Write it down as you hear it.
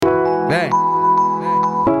Vem.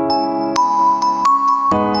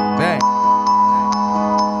 Vem.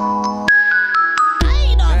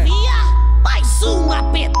 Aí, novinha, mais uma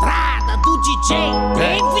pedrada do DJ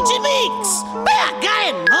DavidMix. PH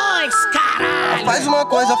é nóis, caralho. Faz uma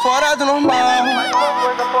coisa fora do normal.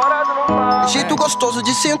 Jeito gostoso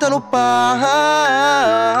de sentar no pau.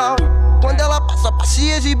 Quando ela passa pra se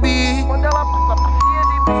exibir,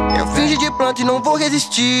 eu finge de planta e não vou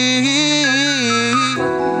resistir.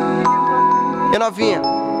 E novinha,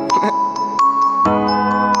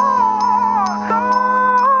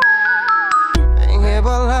 vem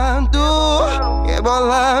rebolando,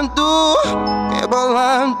 rebolando,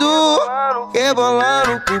 rebolando,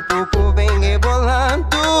 rebolando, cupucu, vem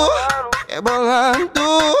rebolando, rebolando,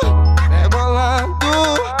 rebolando,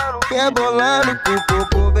 rebolando,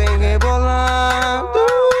 cupucu, vem rebolando,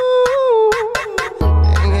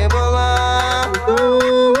 vem rebolando.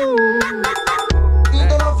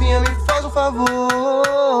 Então novinha, me faz um favor.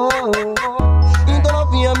 Então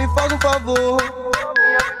novinha, me faz um favor.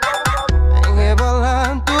 Vem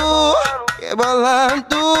rebolando,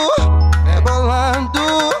 rebolando, rebolando,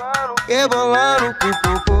 rebolando,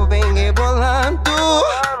 cupucu, vem rebolando,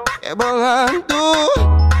 rebolando,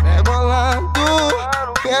 rebolando,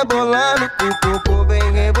 rebolando, cupucu,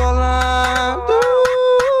 vem rebolando,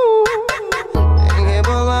 vem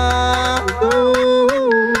rebolando.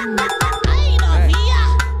 Aí, novinha,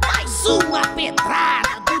 mais uma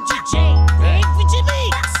pedrada do DJ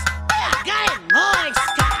DavidMix. PH é nóis,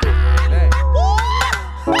 caralho.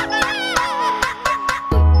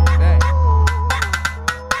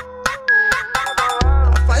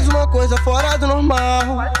 Faz uma coisa fora do normal.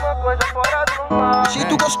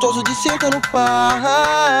 Jeito gostoso de sentar no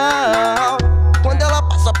pau. Quando ela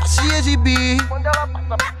passa pra se exibir,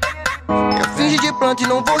 eu finge de planta e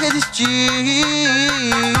não vou resistir.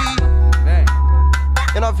 Vem.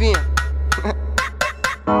 E novinha,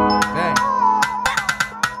 Vem.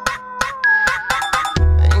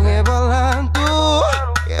 vem rebolando,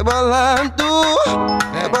 rebolando,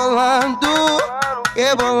 rebolando,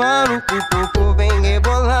 rebolando, cupucu, vem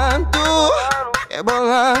rebolando,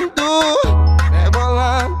 rebolando,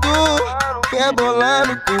 rebolando,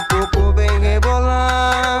 rebolando, cupucu, vem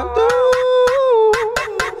rebolando,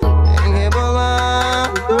 vem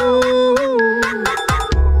rebolando.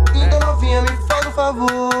 Então novinha, me faz um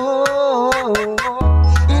favor.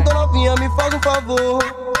 Então novinha, me faz um favor.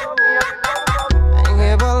 Vem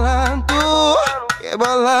rebolando,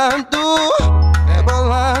 rebolando,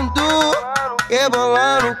 rebolando,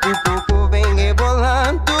 rebolando, cupucu, vem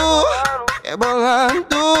rebolando,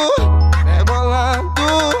 rebolando, rebolando,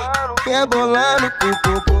 rebolando,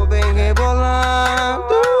 cupucu, vem rebolando.